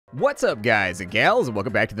What's up, guys and gals, and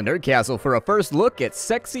welcome back to the Nerd Castle for a first look at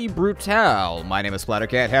Sexy Brutale. My name is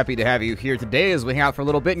Splattercat, happy to have you here today as we hang out for a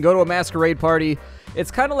little bit and go to a masquerade party.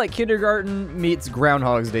 It's kind of like kindergarten meets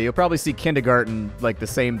Groundhog's Day. You'll probably see kindergarten like the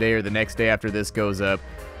same day or the next day after this goes up.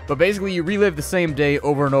 But basically, you relive the same day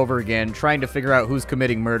over and over again, trying to figure out who's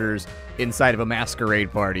committing murders inside of a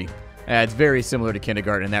masquerade party. It's very similar to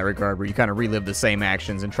kindergarten in that regard, where you kind of relive the same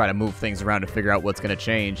actions and try to move things around to figure out what's going to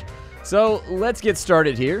change. So, let's get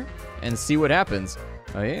started here and see what happens.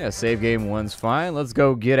 Oh yeah, save game 1's fine. Let's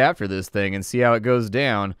go get after this thing and see how it goes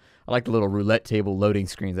down. I like the little roulette table loading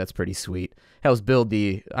screens. That's pretty sweet. Helps build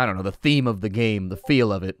the, I don't know, the theme of the game, the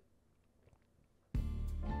feel of it.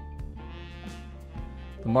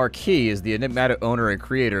 The Marquis is the enigmatic owner and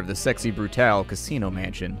creator of the Sexy Brutale Casino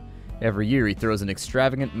Mansion. Every year he throws an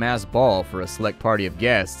extravagant mass ball for a select party of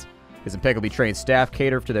guests. His impeccably trained staff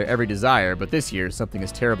cater to their every desire, but this year something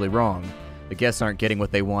is terribly wrong. The guests aren't getting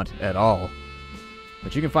what they want at all.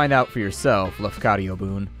 But you can find out for yourself, Lafcadio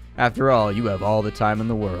Boone. After all, you have all the time in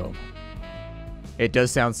the world. It does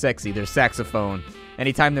sound sexy. There's saxophone.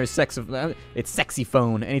 Anytime there's it's sexy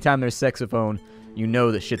phone. Anytime there's saxophone, you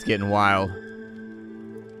know that shit's getting wild.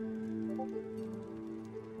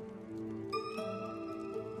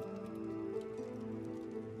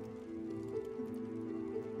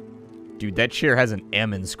 Dude, that chair has an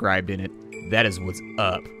M inscribed in it. That is what's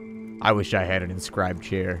up. I wish I had an inscribed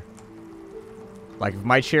chair. Like, if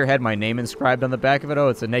my chair had my name inscribed on the back of it, oh,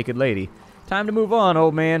 it's a naked lady. Time to move on,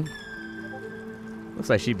 old man.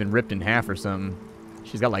 Looks like she'd been ripped in half or something.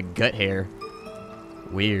 She's got, like, gut hair.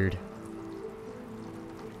 Weird.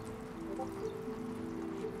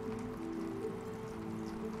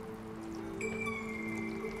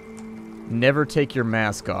 Never take your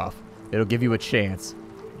mask off. It'll give you a chance.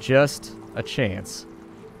 Just a chance.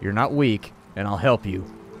 You're not weak, and I'll help you.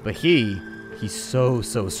 But he's so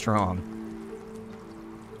strong.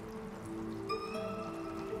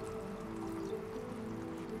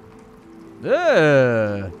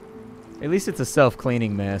 Ugh. At least it's a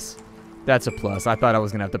self-cleaning mess. That's a plus. I thought I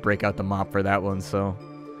was going to have to break out the mop for that one, so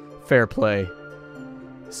fair play.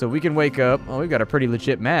 So we can wake up. Oh, we've got a pretty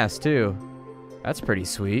legit mask, too. That's pretty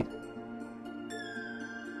sweet.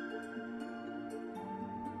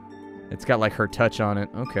 It's got like her touch on it.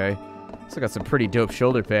 Okay. It's got some pretty dope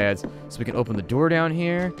shoulder pads. So we can open the door down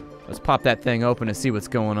here. Let's pop that thing open and see what's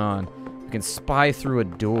going on. We can spy through a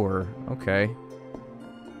door. Okay.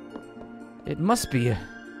 It must be a...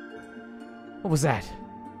 What was that?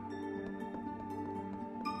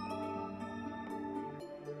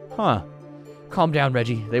 Huh. Calm down,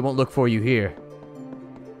 Reggie. They won't look for you here.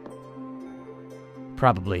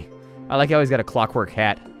 Probably. I like how he's got a clockwork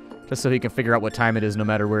hat. Just so he can figure out what time it is no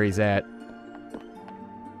matter where he's at.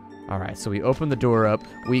 Alright, so we open the door up.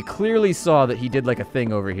 We clearly saw that he did like a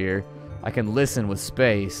thing over here. I can listen with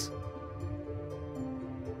space.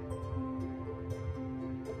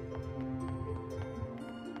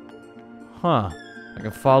 Huh. I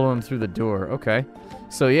can follow him through the door. Okay.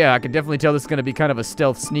 So yeah, I can definitely tell this is going to be kind of a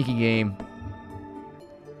stealth sneaky game.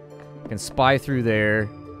 I can spy through there.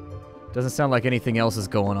 Doesn't sound like anything else is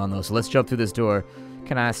going on though, so let's jump through this door.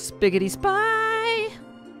 Can I spiggity spy?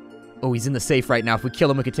 Oh, he's in the safe right now. If we kill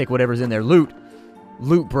him, we can take whatever's in there. Loot.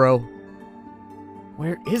 Loot, bro.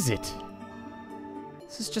 Where is it?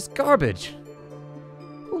 This is just garbage.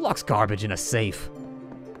 Who locks garbage in a safe?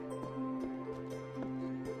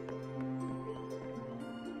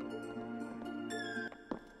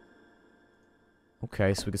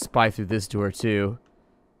 Okay, so we can spy through this door, too.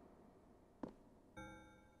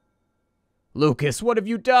 Lucas, what have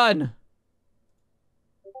you done?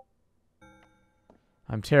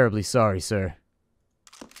 I'm terribly sorry, sir.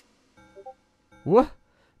 What?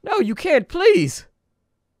 No, you can't, please!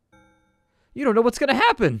 You don't know what's gonna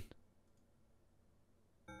happen!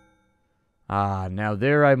 Ah, now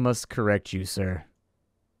there I must correct you, sir.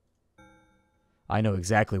 I know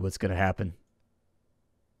exactly what's gonna happen.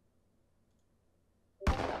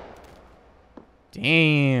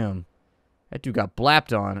 Damn. That dude got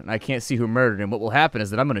blapped on, and I can't see who murdered him. What will happen is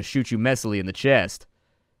that I'm gonna shoot you messily in the chest.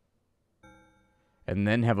 And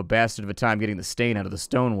then have a bastard of a time getting the stain out of the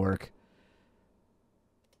stonework.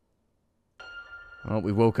 Oh,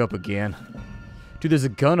 we woke up again. Dude, there's a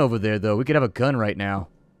gun over there, though. We could have a gun right now.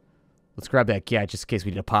 Let's grab that gat just in case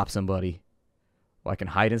we need to pop somebody. Oh, I can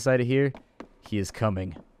hide inside of here? He is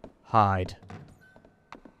coming. Hide.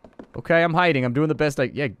 Okay, I'm hiding. I'm doing the best I...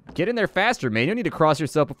 Yeah, get in there faster, man. You don't need to cross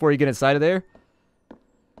yourself before you get inside of there.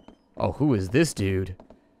 Oh, who is this dude?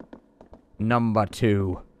 Number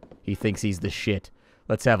 2. He thinks he's the shit.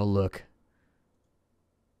 Let's have a look.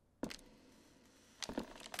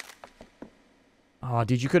 Oh,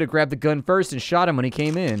 dude, you could have grabbed the gun first and shot him when he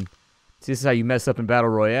came in. See, this is how you mess up in Battle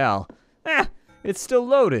Royale. It's still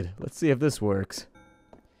loaded. Let's see if this works.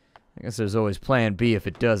 I guess there's always plan B if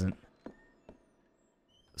it doesn't.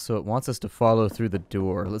 So it wants us to follow through the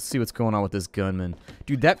door. Let's see what's going on with this gunman.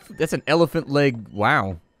 Dude, that's an elephant leg.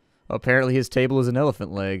 Wow. Apparently his table is an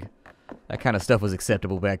elephant leg. That kind of stuff was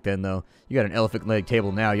acceptable back then, though. You got an elephant leg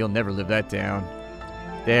table now, you'll never live that down.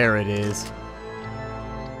 There it is.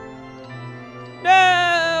 No!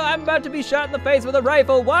 I'm about to be shot in the face with a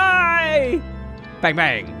rifle. Why? Bang,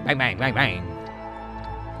 bang, bang, bang, bang, bang.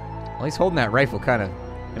 Well, he's holding that rifle kind of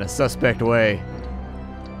in a suspect way.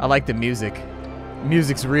 I like the music.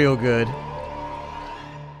 Music's real good.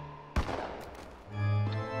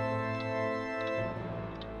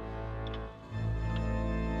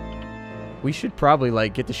 We should probably,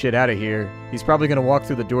 like, get the shit out of here. He's probably gonna walk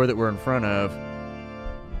through the door that we're in front of.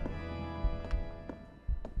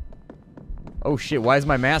 Oh shit, why is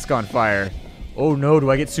my mask on fire? Oh no, do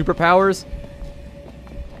I get superpowers?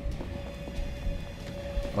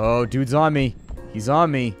 Oh, dude's on me. He's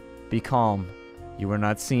on me. Be calm. You are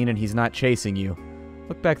not seen and he's not chasing you.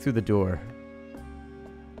 Look back through the door.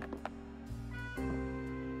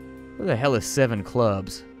 Where the hell is 7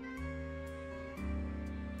 clubs?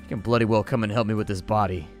 You can bloody well come and help me with this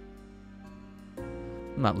body.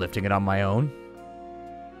 I'm not lifting it on my own.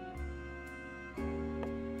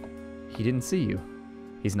 He didn't see you.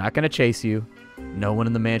 He's not going to chase you. No one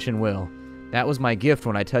in the mansion will. That was my gift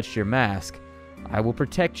when I touched your mask. I will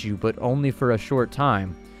protect you, but only for a short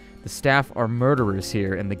time. The staff are murderers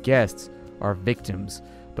here, and the guests are victims.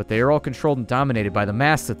 But they are all controlled and dominated by the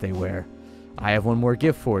masks that they wear. I have one more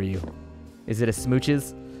gift for you. Is it a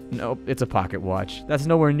smooches? Nope, it's a pocket watch. That's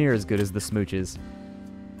nowhere near as good as the smooches.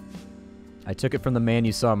 I took it from the man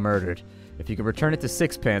you saw murdered. If you can return it to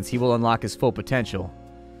Sixpence, he will unlock his full potential.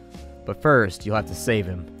 But first, you'll have to save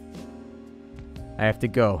him. I have to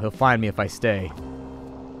go. He'll find me if I stay.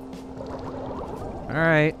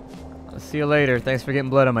 Alright. I'll see you later. Thanks for getting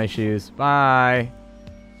blood on my shoes. Bye.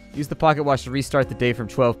 Use the pocket watch to restart the day from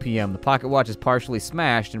 12 p.m. The pocket watch is partially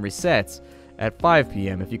smashed and resets at 5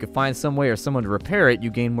 p.m. If you can find some way or someone to repair it, you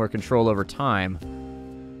gain more control over time.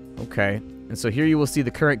 Okay. And so here you will see the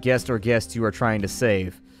current guest or guests you are trying to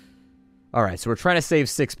save. Alright, so we're trying to save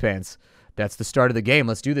Sixpence. That's the start of the game.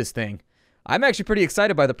 Let's do this thing. I'm actually pretty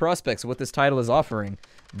excited by the prospects of what this title is offering.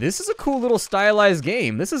 This is a cool little stylized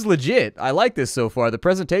game. This is legit. I like this so far. The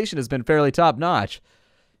presentation has been fairly top-notch.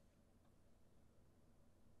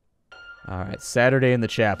 Alright, Saturday in the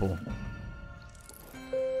chapel.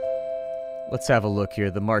 Let's have a look here.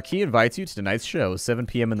 The marquee invites you to tonight's show, 7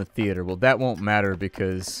 p.m. in the theater. Well, that won't matter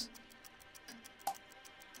because...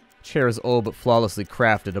 chair is old but flawlessly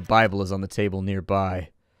crafted. A Bible is on the table nearby.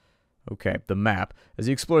 Okay, the map. As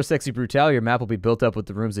you explore Sexy Brutale, your map will be built up with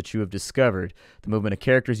the rooms that you have discovered. The movement of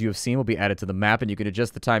characters you have seen will be added to the map, and you can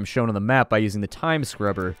adjust the time shown on the map by using the time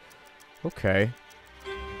scrubber. Okay.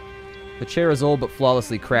 The chair is old but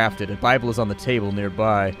flawlessly crafted. A Bible is on the table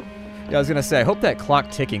nearby. Yeah, I was gonna say, I hope that clock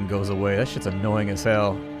ticking goes away. That shit's annoying as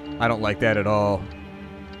hell. I don't like that at all.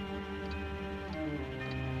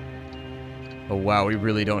 Oh wow, we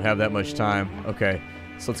really don't have that much time. Okay.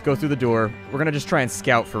 So let's go through the door. We're going to just try and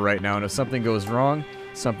scout for right now, and if something goes wrong,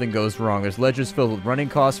 something goes wrong. There's ledgers filled with running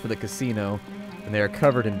costs for the casino, and they are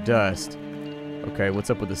covered in dust. Okay,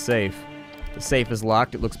 what's up with the safe? The safe is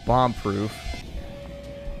locked. It looks bomb-proof.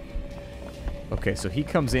 Okay, so he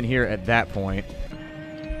comes in here at that point.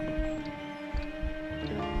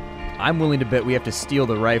 I'm willing to bet we have to steal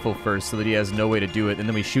the rifle first so that he has no way to do it, and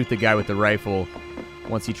then we shoot the guy with the rifle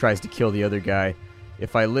once he tries to kill the other guy.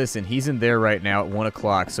 If I listen, he's in there right now at 1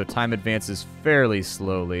 o'clock, so time advances fairly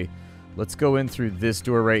slowly. Let's go in through this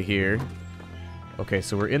door right here. Okay,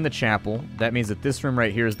 so we're in the chapel. That means that this room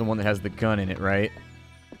right here is the one that has the gun in it, right?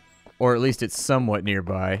 Or at least it's somewhat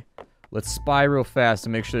nearby. Let's spy real fast to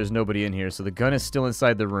make sure there's nobody in here. So the gun is still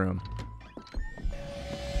inside the room.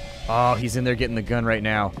 Oh, he's in there getting the gun right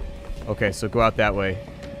now. Okay, so go out that way.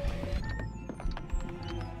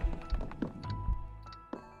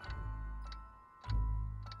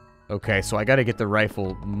 Okay, so I gotta get the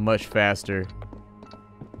rifle much faster.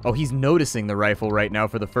 Oh, he's noticing the rifle right now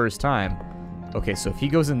for the first time. Okay, so if he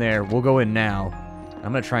goes in there, we'll go in now.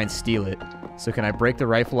 I'm gonna try and steal it. So can I break the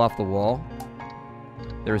rifle off the wall?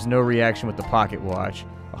 There is no reaction with the pocket watch.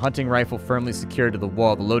 A hunting rifle firmly secured to the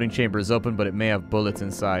wall. The loading chamber is open, but it may have bullets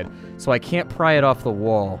inside. So I can't pry it off the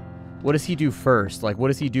wall. What does he do first? Like, what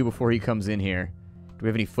does he do before he comes in here? Do we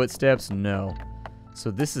have any footsteps? No. So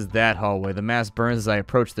this is that hallway. The mask burns as I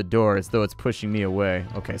approach the door as though it's pushing me away.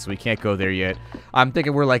 Okay, so we can't go there yet. I'm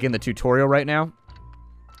thinking we're like in the tutorial right now,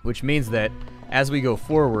 which means that as we go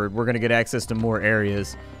forward, we're going to get access to more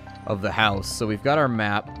areas of the house. So we've got our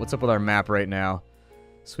map. What's up with our map right now?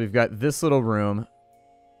 So we've got this little room.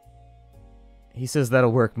 He says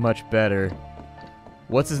that'll work much better.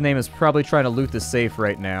 What's his name is probably trying to loot the safe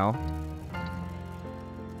right now.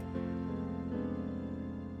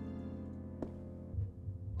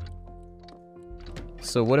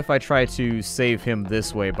 So what if I try to save him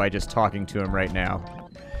this way by just talking to him right now?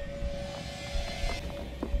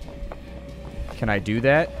 Can I do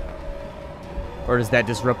that? Or does that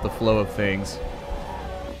disrupt the flow of things?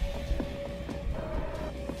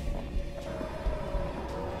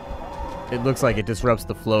 It looks like it disrupts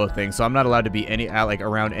the flow of things, so I'm not allowed to be like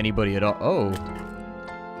around anybody at all. Oh,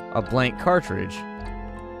 a blank cartridge.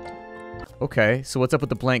 Okay, so what's up with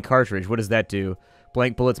the blank cartridge? What does that do?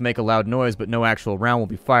 Blank bullets make a loud noise, but no actual round will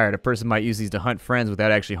be fired. A person might use these to hunt friends without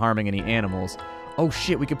actually harming any animals. Oh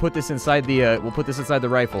shit, we can put this inside the, we'll put this inside the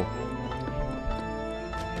rifle.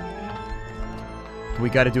 We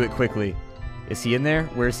gotta do it quickly. Is he in there?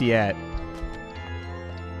 Where's he at?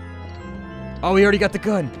 Oh, he already got the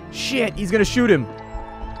gun. Shit, he's gonna shoot him.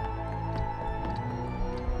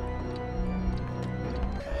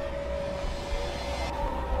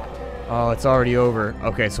 Oh, it's already over.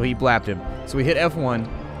 Okay, so he blapped him. So we hit F1.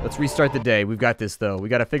 Let's restart the day. We've got this, though. We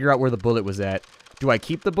got to figure out where the bullet was at. Do I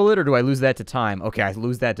keep the bullet or do I lose that to time? Okay, I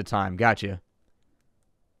lose that to time. Gotcha.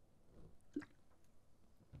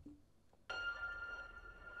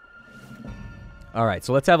 All right,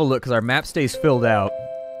 so let's have a look because our map stays filled out.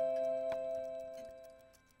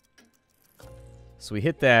 So we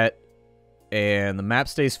hit that, and the map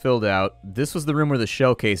stays filled out. This was the room where the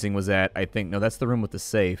shell casing was at, I think. No, that's the room with the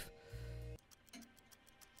safe.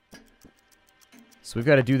 So we've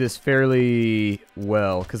got to do this fairly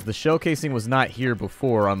well, because the shell casing was not here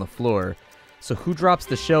before on the floor. So who drops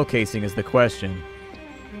the shell casing is the question.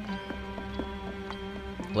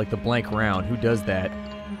 Like the blank round, who does that?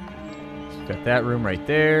 So we've got that room right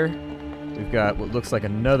there. We've got what looks like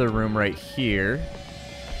another room right here.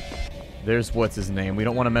 There's what's his name. We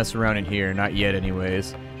don't want to mess around in here, not yet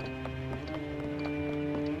anyways.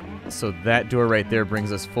 So that door right there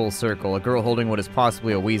brings us full circle. A girl holding what is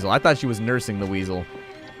possibly a weasel. I thought she was nursing the weasel.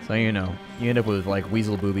 So, you know, you end up with, like,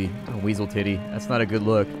 weasel booby, a weasel titty. That's not a good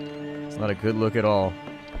look. It's not a good look at all.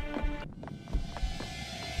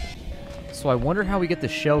 So I wonder how we get the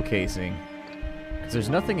shell casing. Because there's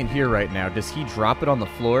nothing in here right now. Does he drop it on the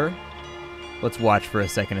floor? Let's watch for a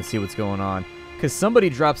second and see what's going on. Because somebody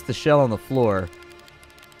drops the shell on the floor.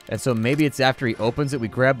 And so maybe it's after he opens it, we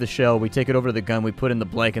grab the shell, we take it over to the gun, we put in the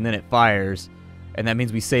blank, and then it fires. And that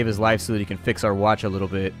means we save his life so that he can fix our watch a little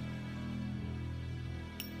bit.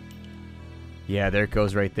 Yeah, there it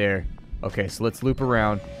goes right there. Okay, so let's loop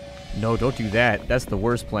around. No, don't do that. That's the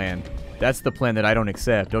worst plan. That's the plan that I don't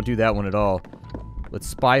accept. Don't do that one at all. Let's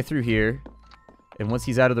spy through here. And once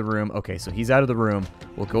he's out of the room... Okay, so he's out of the room.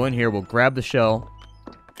 We'll go in here, we'll grab the shell.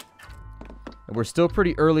 And we're still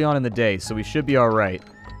pretty early on in the day, so we should be alright.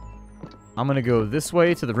 I'm going to go this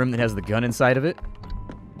way to the room that has the gun inside of it.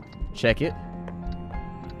 Check it.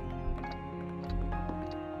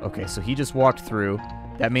 Okay, so he just walked through.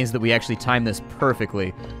 That means that we actually timed this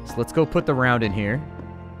perfectly. So let's go put the round in here.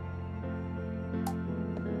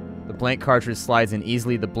 The blank cartridge slides in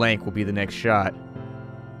easily. The blank will be the next shot.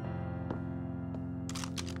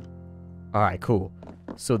 Alright, cool.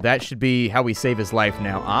 So that should be how we save his life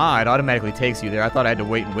now. Ah, it automatically takes you there. I thought I had to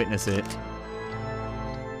wait and witness it.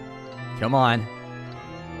 Come on.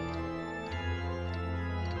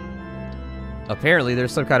 Apparently,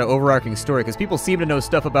 there's some kind of overarching story, because people seem to know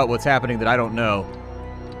stuff about what's happening that I don't know.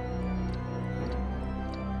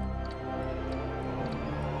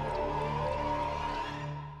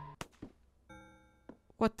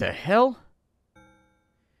 What the hell?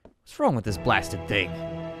 What's wrong with this blasted thing?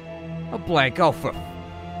 A blank, oh for...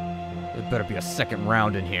 There better be a second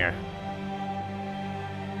round in here.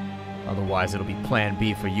 Otherwise, it'll be plan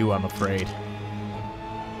B for you, I'm afraid.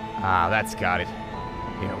 Ah, that's got it.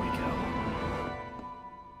 Here we go.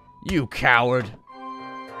 You coward!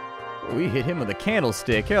 We hit him with a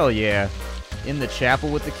candlestick, hell yeah. In the chapel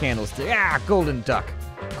with the candlestick. Ah, golden duck.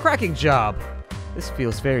 Cracking job. This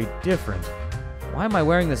feels very different. Why am I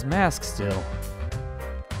wearing this mask still?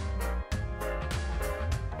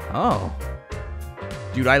 Oh.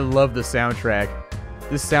 Dude, I love the soundtrack.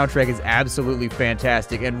 This soundtrack is absolutely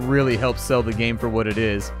fantastic and really helps sell the game for what it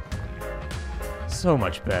is. So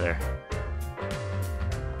much better.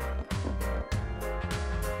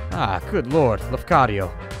 Ah, good lord,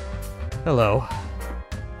 Lafcadio. Hello.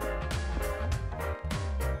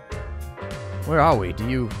 Where are we? Do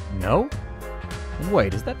you know?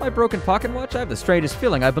 Wait, is that my broken pocket watch? I have the strangest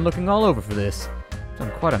feeling I've been looking all over for this.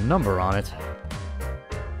 Done quite a number on it.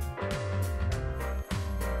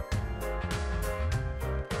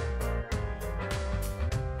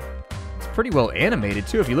 It's pretty well animated,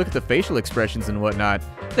 too, if you look at the facial expressions and whatnot.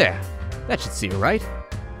 There. That should see it right.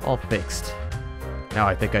 All fixed. Now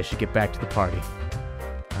I think I should get back to the party.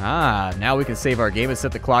 Ah, now we can save our game and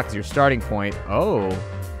set the clock as your starting point. Oh,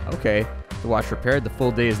 okay. The watch repaired, the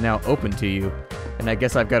full day is now open to you. And I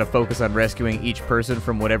guess I've got to focus on rescuing each person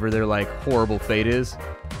from whatever their, like, horrible fate is.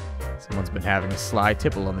 Someone's been having a sly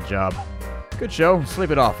tipple on the job. Good show.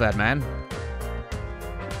 Sleep it off, that man.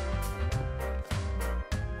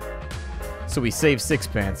 So we saved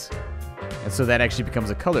sixpence. And so that actually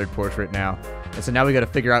becomes a colored portrait now. And so now we got to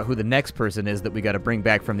figure out who the next person is that we got to bring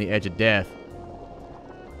back from the edge of death.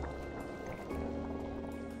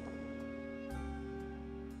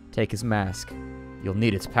 Take his mask. You'll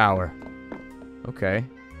need its power. Okay.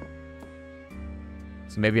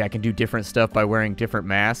 So maybe I can do different stuff by wearing different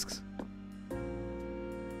masks.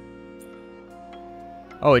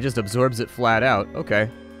 Oh, it just absorbs it flat out. Okay.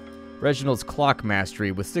 Reginald's Clock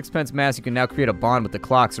Mastery. With Sixpence Mask, you can now create a bond with the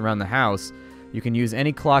clocks around the house. You can use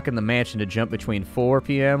any clock in the mansion to jump between 4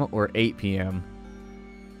 p.m. or 8 p.m.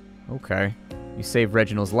 Okay. You saved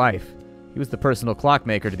Reginald's life. He was the personal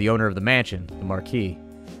clockmaker to the owner of the mansion, the Marquis.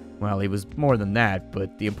 Well, he was more than that,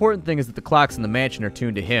 but the important thing is that the clocks in the mansion are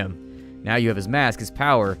tuned to him. Now you have his mask, his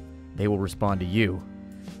power, they will respond to you.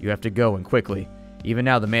 You have to go, and quickly. Even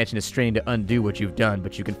now the mansion is straining to undo what you've done,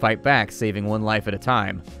 but you can fight back, saving one life at a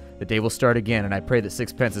time. The day will start again, and I pray that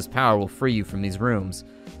Sixpence's power will free you from these rooms.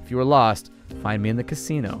 If you are lost, find me in the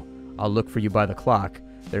casino. I'll look for you by the clock.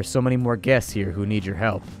 There are so many more guests here who need your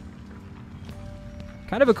help.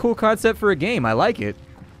 Kind of a cool concept for a game. I like it.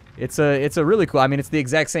 It's a really cool, I mean, it's the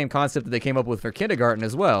exact same concept that they came up with for Kindergarten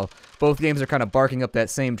as well. Both games are kind of barking up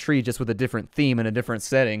that same tree, just with a different theme and a different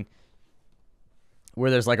setting,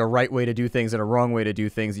 where there's like a right way to do things and a wrong way to do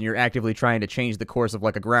things, and you're actively trying to change the course of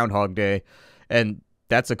like a Groundhog Day. And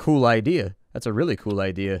that's a cool idea. That's a really cool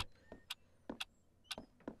idea.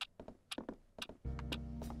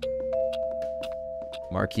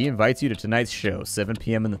 Marquis invites you to tonight's show, 7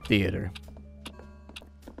 p.m. in the theater.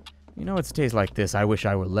 You know, it's days like this I wish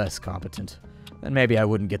I were less competent. Then maybe I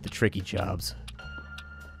wouldn't get the tricky jobs.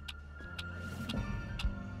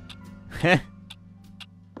 Heh.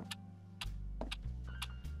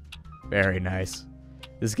 Very nice.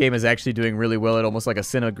 This game is actually doing really well at almost like a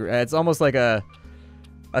cinema. It's almost like a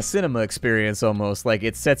cinema experience almost. Like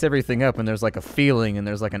it sets everything up and there's like a feeling and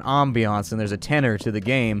there's like an ambiance and there's a tenor to the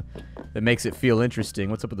game that makes it feel interesting.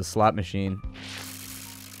 What's up with the slot machine?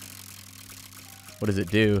 What does it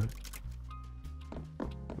do?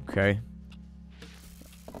 Okay.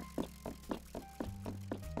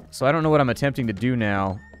 So I don't know what I'm attempting to do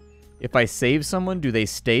now. If I save someone, do they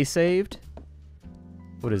stay saved?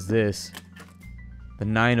 What is this? The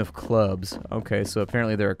 9 of clubs. Okay, so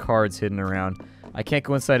apparently there are cards hidden around. I can't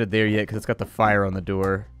go inside of there yet because it's got the fire on the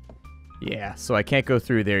door. Yeah, so I can't go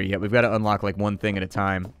through there yet. We've got to unlock like one thing at a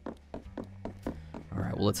time.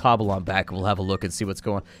 Alright, well, let's hobble on back and we'll have a look and see what's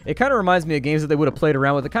going on. It kind of reminds me of games that they would have played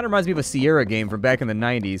around with. It kind of reminds me of a Sierra game from back in the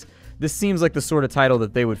 90s. This seems like the sort of title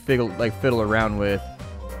that they would fiddle around with.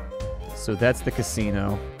 So that's the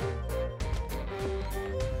casino.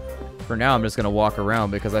 For now, I'm just going to walk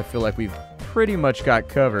around because I feel like we've pretty much got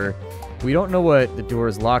cover. We don't know what the door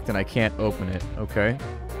is locked and I can't open it. Okay.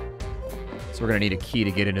 So we're going to need a key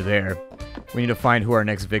to get into there. We need to find who our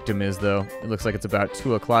next victim is, though. It looks like it's about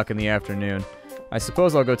 2 o'clock in the afternoon. I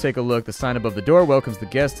suppose I'll go take a look. The sign above the door welcomes the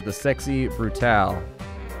guest to the sexy Brutale.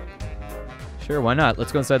 Sure, why not?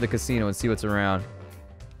 Let's go inside the casino and see what's around.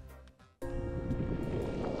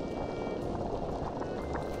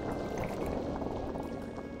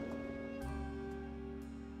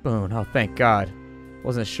 Boom. Oh, thank God.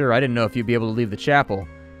 Wasn't sure. I didn't know if you'd be able to leave the chapel.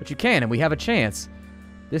 But you can, and we have a chance.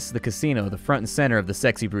 This is the casino, the front and center of the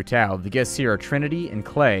sexy Brutale. The guests here are Trinity and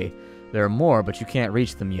Clay. There are more, but you can't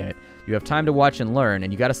reach them yet. You have time to watch and learn,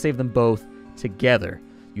 and you gotta save them both together.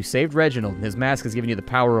 You saved Reginald, and his mask has given you the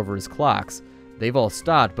power over his clocks. They've all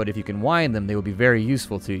stopped, but if you can wind them, they will be very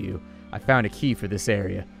useful to you. I found a key for this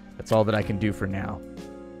area. That's all that I can do for now.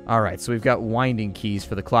 Alright, so we've got winding keys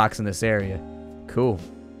for the clocks in this area. Cool.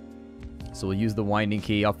 So we'll use the winding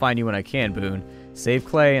key. I'll find you when I can, Boone. Save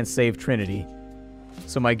Clay and save Trinity.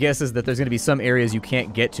 So my guess is that there's going to be some areas you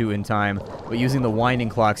can't get to in time, but using the winding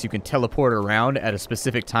clocks, you can teleport around at a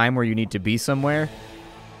specific time where you need to be somewhere.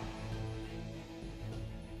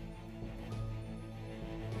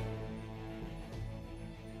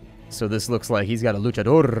 So this looks like he's got a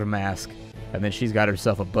luchador mask, and then she's got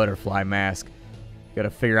herself a butterfly mask. Gotta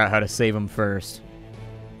figure out how to save them first.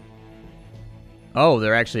 Oh,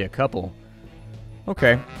 they're actually a couple.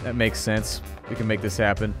 Okay, that makes sense. We can make this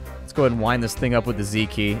happen. Let's go ahead and wind this thing up with the Z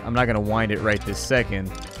key. I'm not gonna wind it right this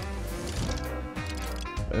second.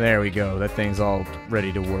 There we go. That thing's all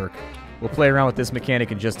ready to work. We'll play around with this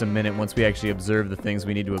mechanic in just a minute once we actually observe the things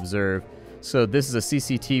we need to observe. So this is a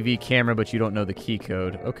CCTV camera, but you don't know the key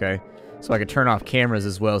code. Okay. So I can turn off cameras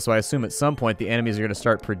as well. So I assume at some point the enemies are going to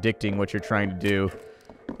start predicting what you're trying to do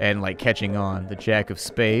and, like, catching on. The Jack of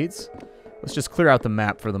Spades. Let's just clear out the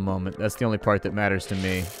map for the moment. That's the only part that matters to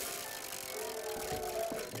me.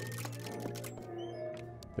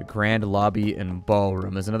 The Grand Lobby and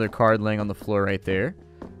Ballroom. There's another card laying on the floor right there.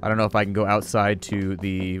 I don't know if I can go outside to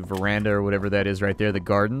the veranda or whatever that is right there, the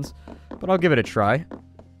gardens, but I'll give it a try.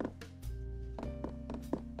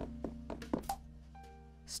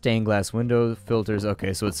 Stained glass window filters.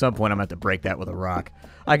 Okay, so at some point I'm going to have to break that with a rock.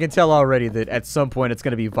 I can tell already that at some point it's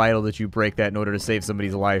going to be vital that you break that in order to save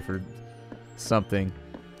somebody's life or something.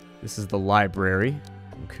 This is the library.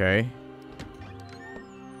 Okay.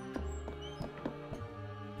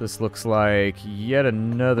 This looks like yet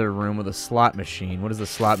another room with a slot machine. What does the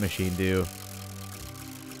slot machine do?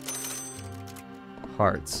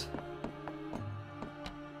 Hearts.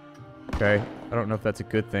 Okay. I don't know if that's a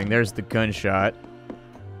good thing. There's the gunshot.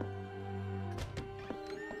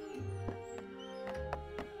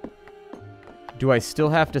 Do I still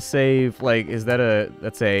have to save, like, is that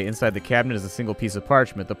inside the cabinet is a single piece of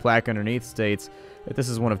parchment. The plaque underneath states that this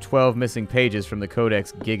is one of 12 missing pages from the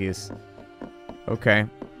Codex Gigas. Okay.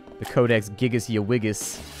 The Codex Gigas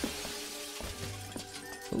Yawigas.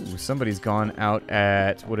 Ooh, somebody's gone out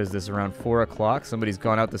at, what is this, around 4 o'clock? Somebody's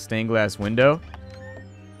gone out the stained glass window.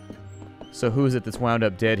 So who is it that's wound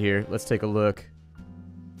up dead here? Let's take a look.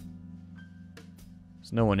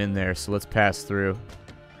 There's no one in there, so let's pass through.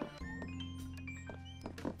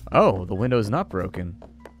 Oh, the window is not broken.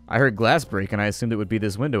 I heard glass break, and I assumed it would be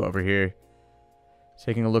this window over here.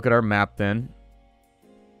 Taking a look at our map, then.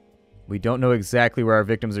 We don't know exactly where our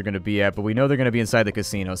victims are going to be at, but we know they're going to be inside the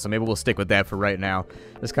casino, so maybe we'll stick with that for right now.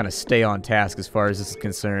 Just kind of stay on task as far as this is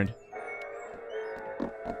concerned.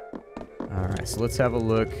 Alright, so let's have a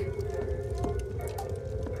look.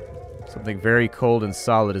 Something very cold and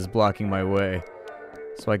solid is blocking my way.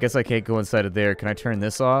 So I guess I can't go inside of there. Can I turn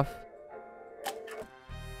this off?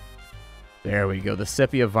 There we go. The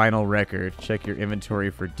sepia vinyl record. Check your inventory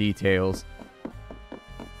for details.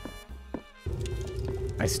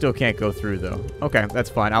 I still can't go through, though. Okay, that's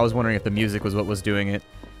fine. I was wondering if the music was what was doing it.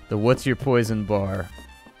 The What's Your Poison bar.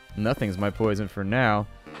 Nothing's my poison for now.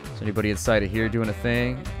 Is anybody inside of here doing a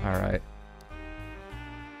thing? Alright.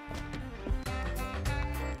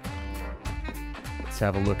 Let's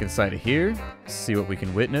have a look inside of here. See what we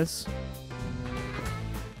can witness.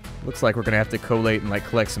 Looks like we're going to have to collate and, like,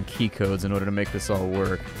 collect some key codes in order to make this all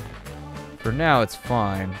work. For now, it's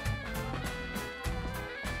fine.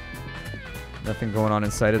 Nothing going on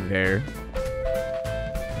inside of there.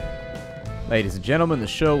 Ladies and gentlemen, the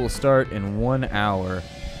show will start in 1 hour.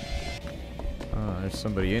 Oh, there's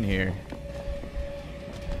somebody in here.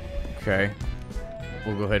 Okay.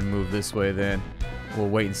 We'll go ahead and move this way then. We'll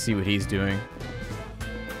wait and see what he's doing.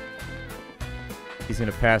 He's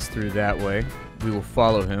going to pass through that way. We will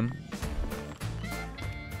follow him.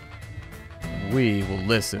 We will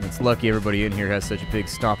listen. It's lucky everybody in here has such big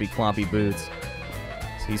stompy clompy boots.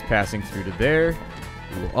 So he's passing through to there.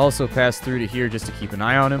 We will also pass through to here just to keep an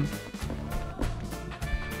eye on him.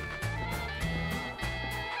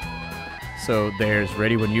 So there's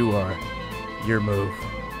ready when you are. Your move.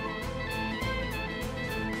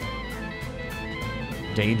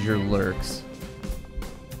 Danger lurks.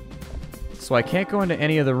 So I can't go into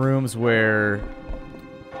any of the rooms where...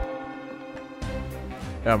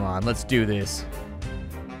 Come on, let's do this.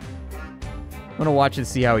 I'm gonna watch and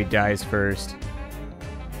see how he dies first.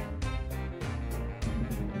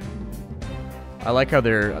 I like how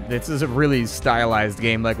this is a really stylized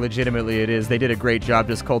game, like legitimately it is. They did a great job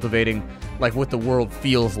just cultivating like what the world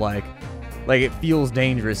feels like. Like it feels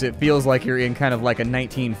dangerous. It feels like you're in kind of like a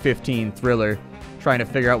 1915 thriller trying to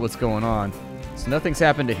figure out what's going on. So nothing's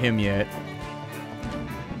happened to him yet.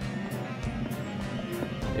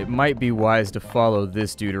 It might be wise to follow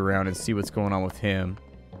this dude around and see what's going on with him.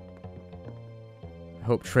 I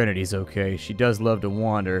hope Trinity's okay. She does love to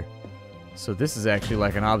wander. So this is actually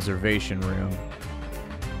like an observation room.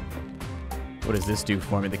 What does this do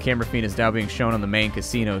for me? The camera feed is now being shown on the main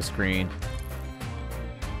casino screen.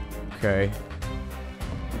 Okay.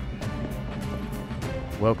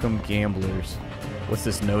 Welcome gamblers. What's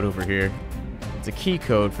this note over here? It's a key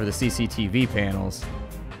code for the CCTV panels.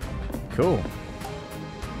 Cool.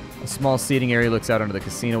 A small seating area looks out onto the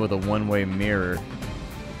casino with a one-way mirror.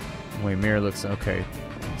 One-way mirror looks... Okay.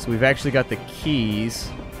 So we've actually got the keys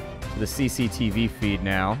to the CCTV feed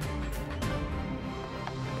now.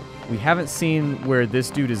 We haven't seen where this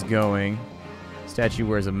dude is going. Statue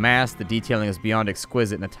wears a mask. The detailing is beyond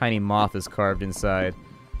exquisite, and a tiny moth is carved inside.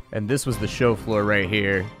 And this was the show floor right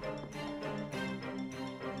here.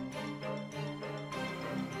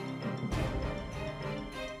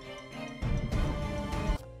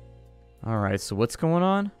 Alright, so what's going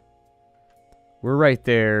on? We're right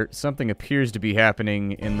there. Something appears to be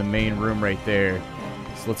happening in the main room right there.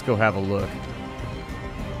 So let's go have a look.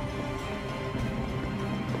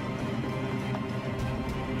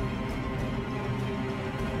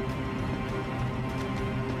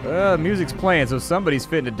 Music's playing, so somebody's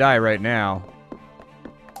fitting to die right now.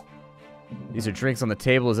 These are drinks on the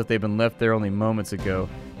table as if they've been left there only moments ago.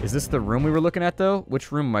 Is this the room we were looking at, though?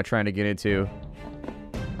 Which room am I trying to get into?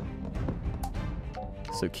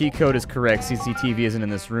 So key code is correct. CCTV isn't in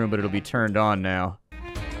this room, but it'll be turned on now.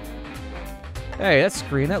 Hey, that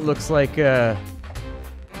screen, that looks like,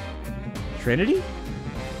 Trinity?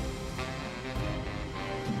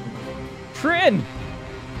 Trin!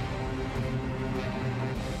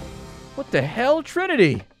 What the hell?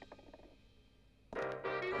 Trinity!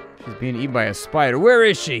 She's being eaten by a spider. Where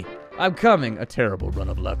is she? I'm coming. A terrible run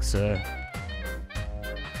of luck, sir.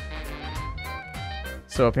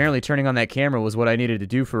 So apparently turning on that camera was what I needed to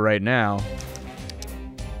do for right now.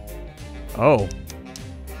 Oh.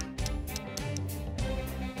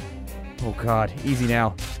 Oh, God. Easy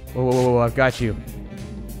now. Whoa, whoa, whoa, I've got you.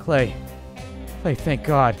 Clay. Clay, thank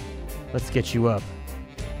God. Let's get you up.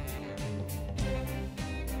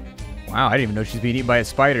 Wow, I didn't even know she's being eaten by a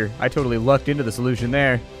spider. I totally lucked into the solution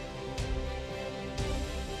there.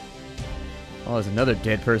 Oh, there's another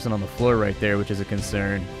dead person on the floor right there, which is a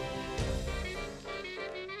concern.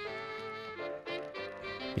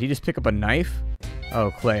 Did he just pick up a knife?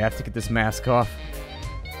 Oh, Clay, I have to get this mask off.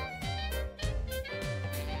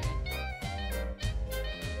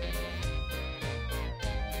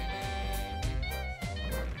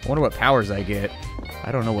 I wonder what powers I get.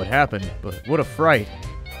 I don't know what happened, but what a fright.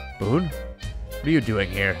 Boone? What are you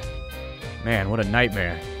doing here? Man, what a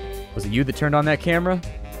nightmare. Was it you that turned on that camera?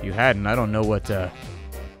 If you hadn't, I don't know what,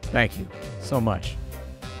 Thank you so much.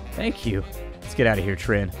 Thank you. Let's get out of here,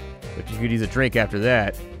 Trin. But you could use a drink after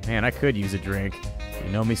that. Man, I could use a drink.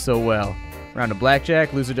 You know me so well. Round of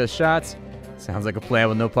blackjack, loser does shots. Sounds like a plan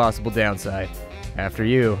with no possible downside. After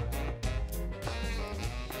you.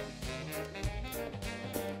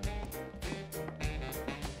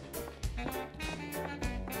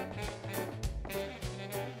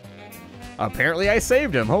 Apparently I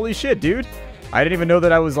saved him. Holy shit, dude. I didn't even know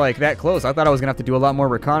that I was, like, that close. I thought I was going to have to do a lot more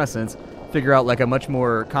reconnaissance. Figure out, like, a much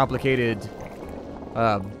more complicated,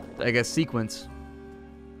 I guess, sequence.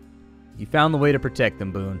 You found the way to protect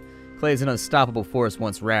them, Boone. Clay is an unstoppable force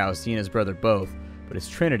once roused, he and his brother both. But it's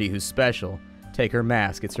Trinity who's special. Take her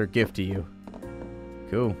mask. It's her gift to you.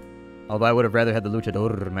 Cool. Although I would have rather had the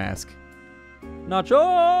luchador mask.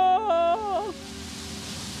 Nacho!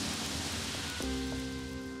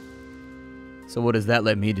 So what does that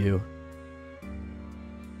let me do?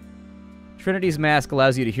 Trinity's mask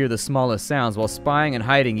allows you to hear the smallest sounds. While spying and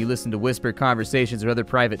hiding, you listen to whispered conversations or other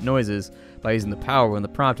private noises by using the power when the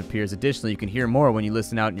prompt appears. Additionally, you can hear more when you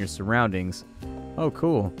listen out in your surroundings. Oh,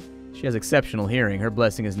 cool. She has exceptional hearing. Her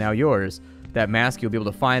blessing is now yours. With that mask, you'll be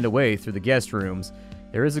able to find a way through the guest rooms.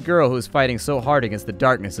 There is a girl who is fighting so hard against the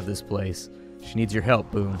darkness of this place. She needs your help,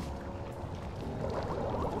 Boone.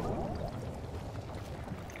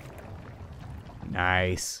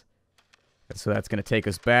 Nice. So that's going to take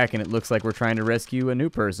us back, and it looks like we're trying to rescue a new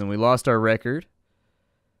person. We lost our record,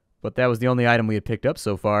 but that was the only item we had picked up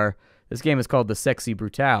so far. This game is called the Sexy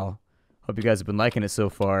Brutale. Hope you guys have been liking it so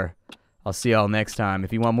far. I'll see y'all next time.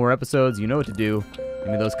 If you want more episodes, you know what to do.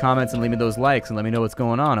 Leave me those comments and leave me those likes and let me know what's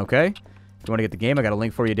going on, okay? If you want to get the game, I got a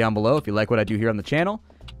link for you down below. If you like what I do here on the channel,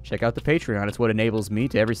 check out the Patreon. It's what enables me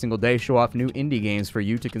to every single day show off new indie games for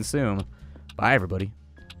you to consume. Bye, everybody.